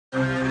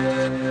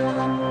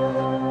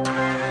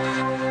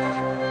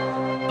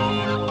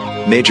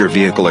Major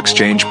Vehicle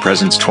Exchange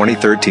presents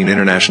 2013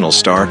 International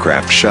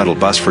Starcraft Shuttle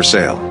Bus for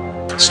sale.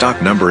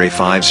 Stock number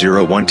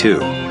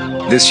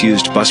A5012. This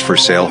used bus for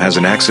sale has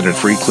an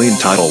accident-free clean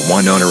Title I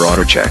owner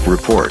AutoCheck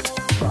report.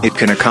 It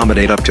can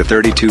accommodate up to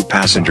 32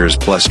 passengers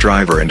plus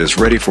driver and is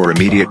ready for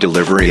immediate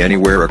delivery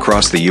anywhere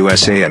across the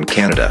USA and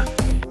Canada.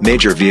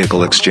 Major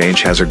Vehicle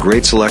Exchange has a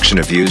great selection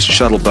of used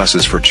shuttle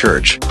buses for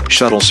church,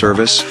 shuttle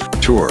service,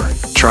 tour,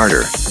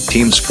 charter,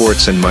 team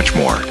sports and much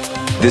more.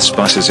 This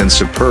bus is in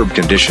superb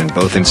condition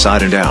both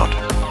inside and out.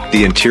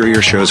 The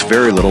interior shows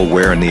very little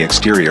wear and the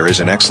exterior is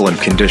in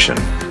excellent condition.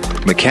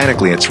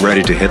 Mechanically it's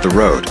ready to hit the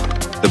road.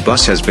 The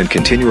bus has been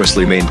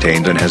continuously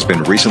maintained and has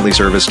been recently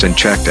serviced and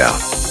checked out.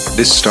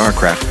 This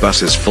Starcraft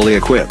bus is fully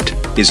equipped,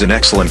 is in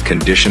excellent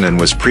condition and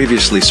was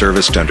previously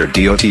serviced under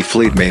DOT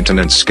fleet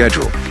maintenance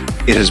schedule.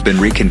 It has been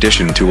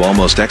reconditioned to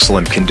almost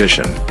excellent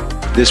condition.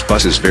 This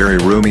bus is very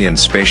roomy and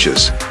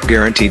spacious,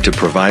 guaranteed to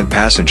provide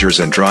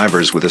passengers and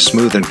drivers with a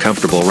smooth and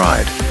comfortable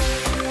ride.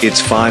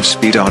 Its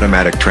 5-speed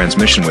automatic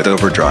transmission with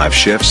overdrive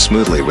shifts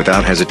smoothly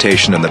without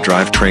hesitation and the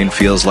drivetrain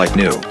feels like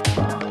new.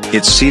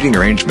 Its seating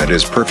arrangement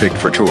is perfect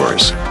for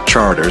tours,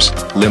 charters,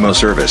 limo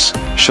service,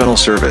 shuttle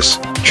service,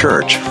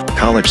 church,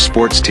 college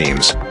sports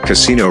teams,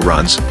 casino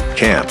runs,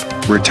 camp,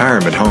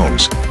 retirement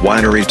homes,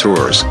 winery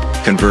tours,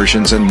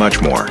 conversions and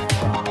much more.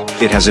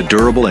 It has a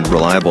durable and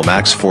reliable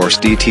max force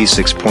DT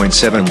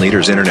 6.7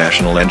 liters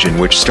international engine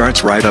which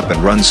starts right up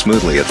and runs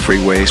smoothly at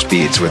freeway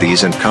speeds with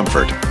ease and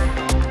comfort.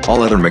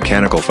 All other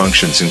mechanical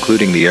functions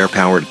including the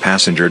air-powered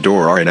passenger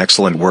door are in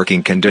excellent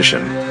working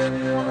condition.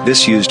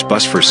 This used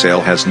bus for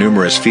sale has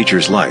numerous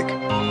features like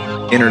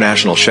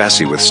international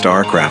chassis with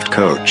Starcraft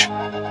coach,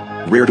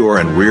 rear door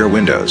and rear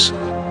windows,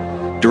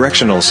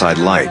 directional side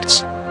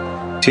lights,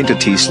 tinted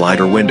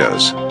T-slider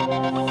windows,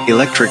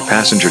 electric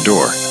passenger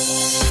door,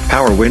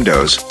 power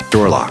windows,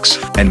 door locks,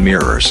 and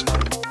mirrors,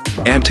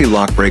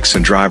 anti-lock brakes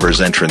and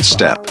driver's entrance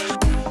step,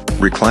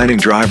 reclining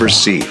driver's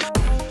seat,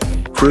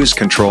 cruise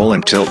control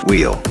and tilt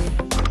wheel,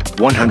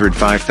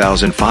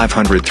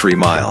 105,503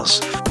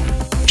 miles,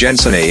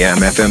 Jensen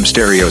AM/FM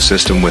stereo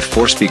system with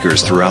 4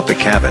 speakers throughout the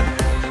cabin,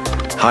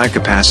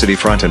 high-capacity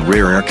front and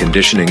rear air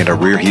conditioning and a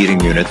rear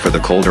heating unit for the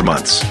colder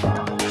months,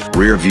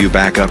 rear view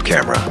backup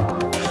camera,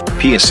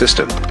 PA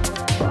system,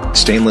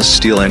 stainless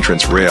steel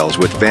entrance rails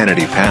with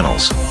vanity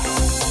panels,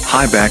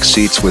 high back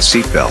seats with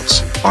seat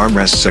belts,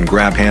 armrests and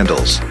grab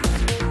handles,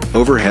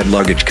 overhead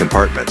luggage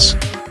compartments,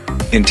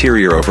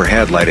 interior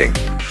overhead lighting,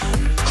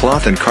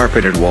 cloth and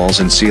carpeted walls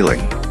and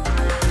ceiling,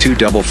 2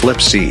 double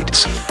flip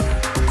seats,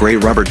 gray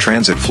rubber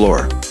transit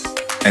floor,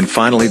 and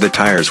finally the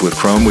tires with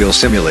chrome wheel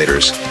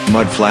simulators,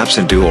 mud flaps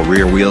and dual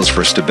rear wheels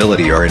for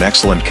stability are in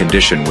excellent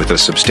condition with a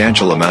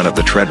substantial amount of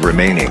the tread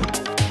remaining.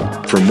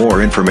 For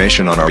more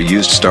information on our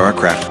used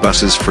Starcraft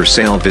buses for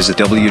sale visit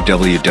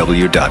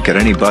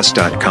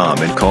www.getanybus.com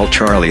and call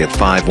Charlie at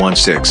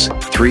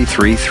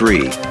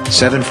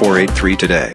 516-333-7483 today.